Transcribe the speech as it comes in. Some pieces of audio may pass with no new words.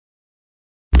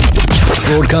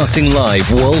Broadcasting live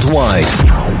worldwide.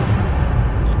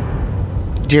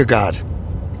 Dear God,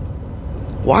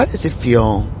 why does it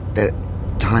feel that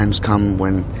times come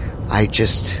when I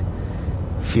just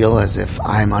feel as if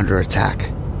I'm under attack?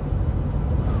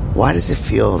 Why does it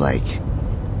feel like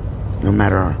no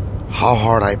matter how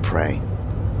hard I pray,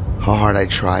 how hard I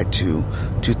try to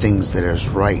do things that is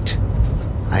right,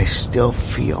 I still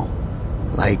feel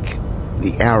like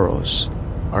the arrows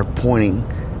are pointing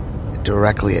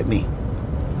directly at me?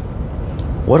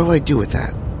 What do I do with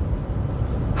that?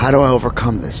 How do I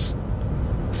overcome this?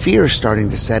 Fear is starting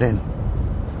to set in,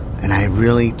 and I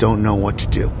really don't know what to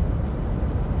do.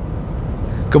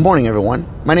 Good morning, everyone.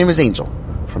 My name is Angel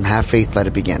from Have Faith, Let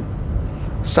It Begin.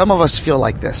 Some of us feel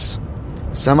like this.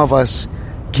 Some of us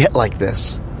get like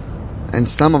this. And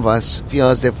some of us feel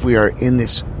as if we are in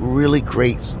this really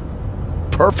great,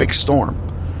 perfect storm.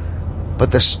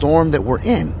 But the storm that we're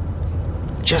in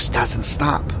just doesn't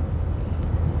stop.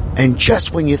 And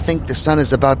just when you think the sun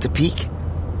is about to peak,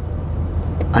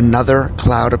 another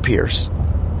cloud appears.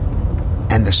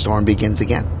 And the storm begins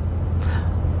again.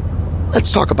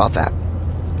 Let's talk about that.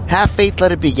 Have Faith,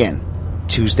 Let It Begin.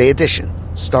 Tuesday edition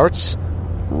starts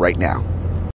right now.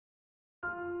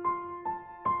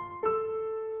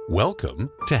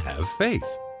 Welcome to Have Faith.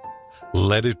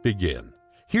 Let it begin.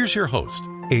 Here's your host,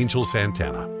 Angel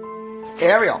Santana.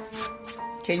 Ariel,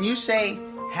 can you say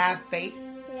have faith?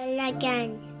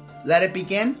 Again. Let it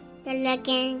begin?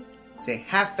 Again. Say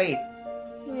have faith.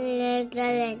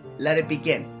 Again. Let it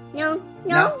begin. No.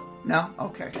 No?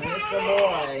 Okay. It's a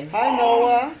boy. Hi,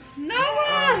 Noah.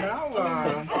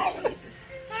 Noah. Jesus.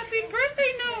 Happy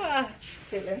birthday, Noah.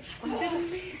 Caitlin. You did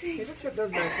amazing. He just does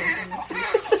that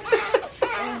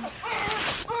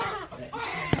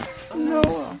sometimes.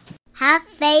 Noah. Have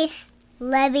faith,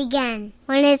 let begin.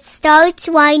 When it starts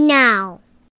right now.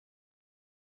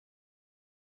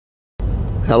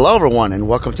 Hello, everyone, and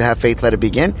welcome to Have Faith, Let It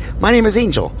Begin. My name is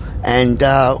Angel, and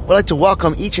we'd like to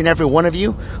welcome each and every one of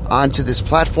you onto this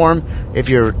platform if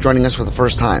you're joining us for the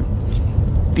first time.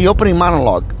 The opening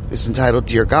monologue is entitled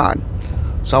Dear God.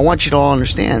 So I want you to all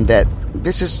understand that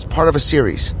this is part of a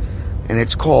series, and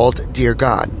it's called Dear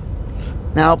God.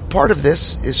 Now, part of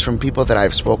this is from people that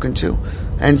I've spoken to,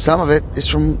 and some of it is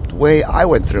from the way I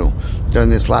went through during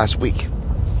this last week.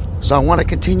 So I want to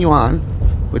continue on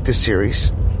with this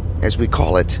series, as we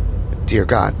call it, Dear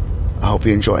God. I hope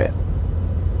you enjoy it.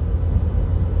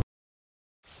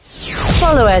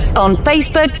 Follow us on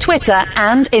Facebook, Twitter,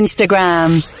 and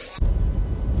Instagram.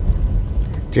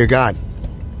 Dear God,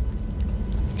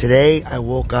 today I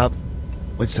woke up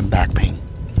with some back pain.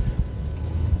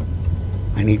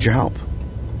 I need your help.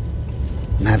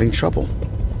 I'm having trouble.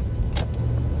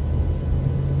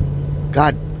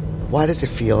 God, why does it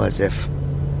feel as if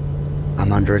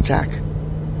I'm under attack?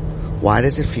 Why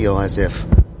does it feel as if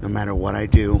no matter what I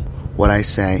do, what I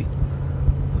say,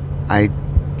 I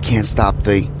can't stop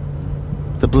the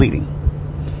bleeding?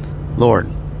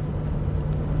 Lord,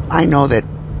 I know that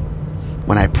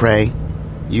when I pray,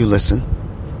 you listen.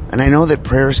 And I know that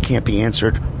prayers can't be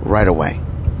answered right away.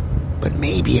 But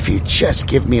maybe if you just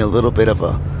give me a little bit of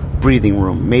a breathing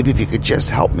room, maybe if you could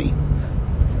just help me,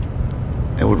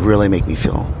 it would really make me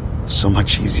feel so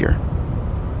much easier.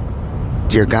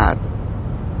 Dear God,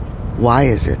 why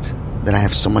is it that I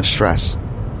have so much stress,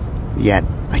 yet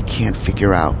I can't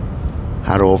figure out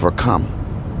how to overcome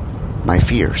my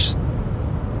fears?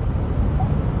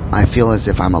 I feel as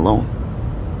if I'm alone.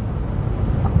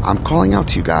 I'm calling out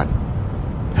to you, God.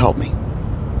 Help me.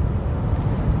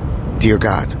 Dear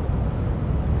God,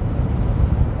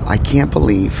 I can't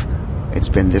believe it's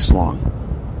been this long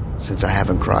since I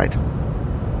haven't cried.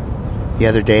 The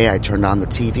other day I turned on the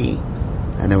TV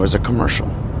and there was a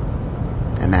commercial.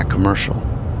 And that commercial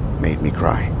made me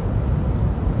cry.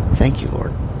 Thank you,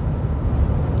 Lord.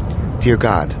 Dear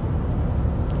God,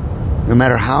 no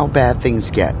matter how bad things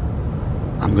get,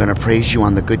 I'm going to praise you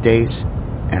on the good days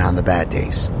and on the bad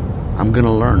days. I'm going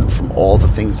to learn from all the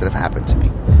things that have happened to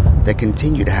me, that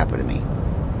continue to happen to me.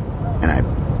 And I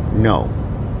know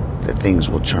that things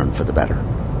will turn for the better.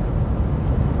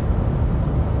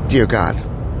 Dear God,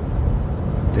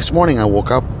 this morning I woke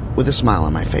up with a smile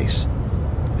on my face.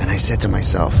 And I said to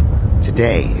myself,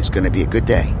 today is going to be a good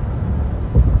day.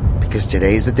 Because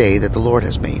today is the day that the Lord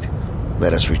has made.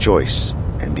 Let us rejoice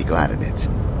and be glad in it.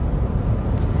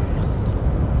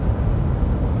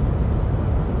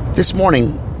 This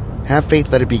morning, Have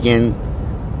Faith, Let It Begin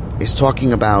is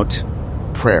talking about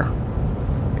prayer.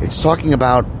 It's talking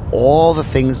about all the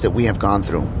things that we have gone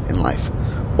through in life,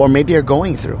 or maybe are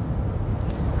going through.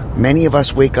 Many of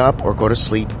us wake up or go to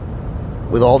sleep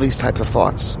with all these types of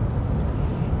thoughts.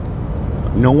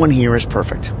 No one here is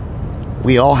perfect.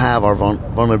 We all have our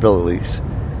vulnerabilities.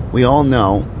 We all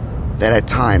know that at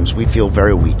times we feel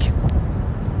very weak.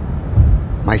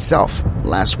 Myself,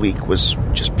 last week was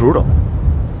just brutal.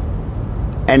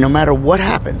 And no matter what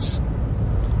happens,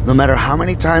 no matter how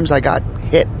many times I got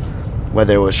hit,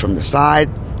 whether it was from the side,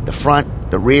 the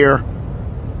front, the rear,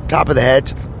 top of the head,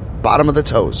 to the bottom of the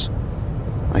toes,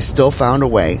 I still found a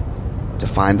way to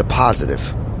find the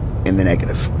positive in the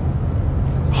negative.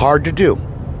 Hard to do,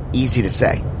 easy to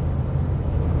say.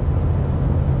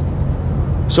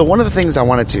 So one of the things I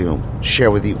wanted to share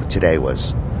with you today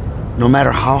was, no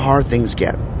matter how hard things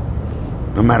get,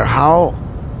 no matter how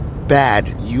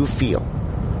bad you feel,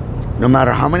 no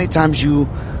matter how many times you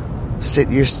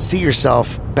see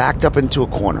yourself backed up into a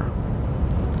corner,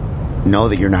 know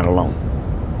that you're not alone.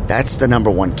 That's the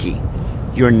number one key.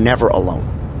 You're never alone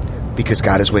because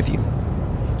God is with you.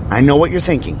 I know what you're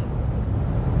thinking.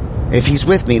 If He's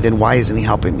with me, then why isn't He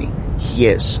helping me? He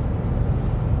is.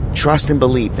 Trust and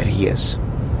believe that He is,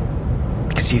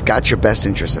 because He's got your best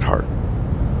interest at heart.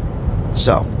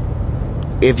 So,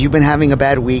 if you've been having a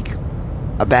bad week,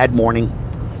 a bad morning,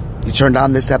 you turned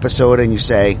on this episode and you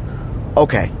say,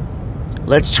 okay,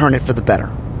 let's turn it for the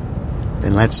better.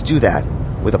 Then let's do that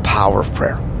with the power of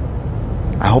prayer.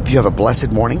 I hope you have a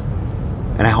blessed morning,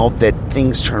 and I hope that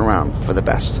things turn around for the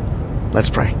best. Let's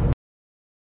pray.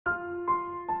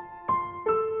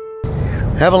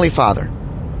 Heavenly Father,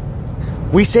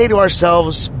 we say to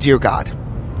ourselves, dear God.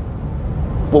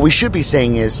 What we should be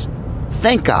saying is,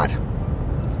 thank God,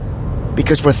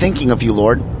 because we're thinking of you,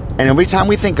 Lord. And every time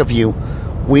we think of you,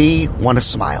 we want to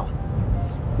smile.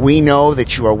 We know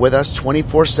that you are with us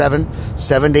 24/7,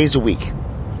 7 days a week,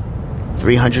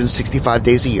 365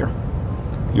 days a year.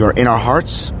 You're in our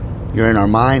hearts. You're in our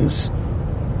minds.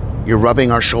 You're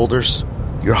rubbing our shoulders.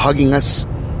 You're hugging us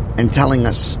and telling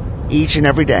us each and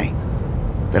every day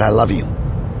that I love you,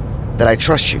 that I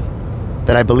trust you,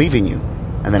 that I believe in you,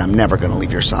 and that I'm never going to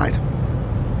leave your side.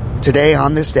 Today,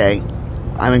 on this day,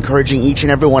 I'm encouraging each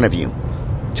and every one of you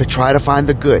to try to find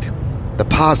the good, the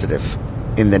positive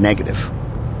in the negative.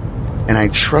 And I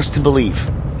trust and believe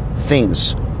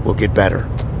things will get better.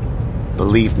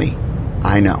 Believe me,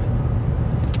 I know.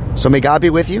 So may God be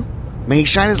with you. May He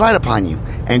shine His light upon you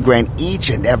and grant each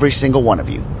and every single one of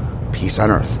you peace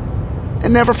on earth.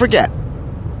 And never forget,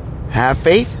 have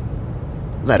faith,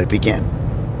 let it begin.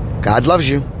 God loves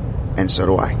you, and so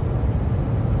do I.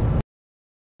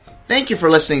 Thank you for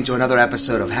listening to another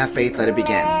episode of Have Faith, Let It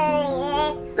Begin.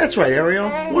 That's right,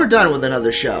 Ariel. We're done with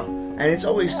another show. And it's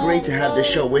always great to have this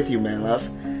show with you, my love.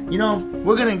 You know,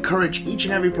 we're going to encourage each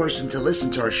and every person to listen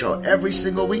to our show every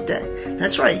single weekday.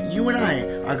 That's right, you and I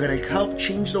are going to help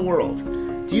change the world.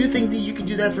 Do you think that you can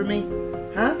do that for me?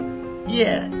 Huh?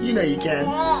 Yeah, you know you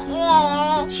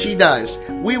can. She does.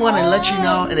 We want to let you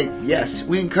know, and yes,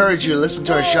 we encourage you to listen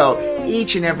to our show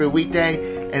each and every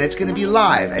weekday, and it's going to be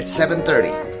live at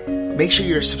 7:30. Make sure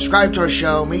you're subscribed to our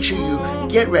show. Make sure you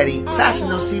get ready, fasten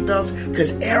those seatbelts,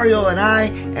 because Ariel and I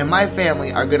and my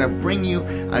family are going to bring you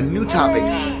a new topic,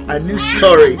 a new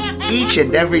story each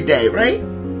and every day, right?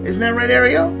 Isn't that right,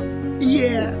 Ariel?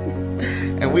 Yeah.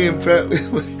 And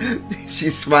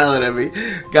she's smiling at me.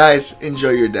 Guys,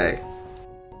 enjoy your day.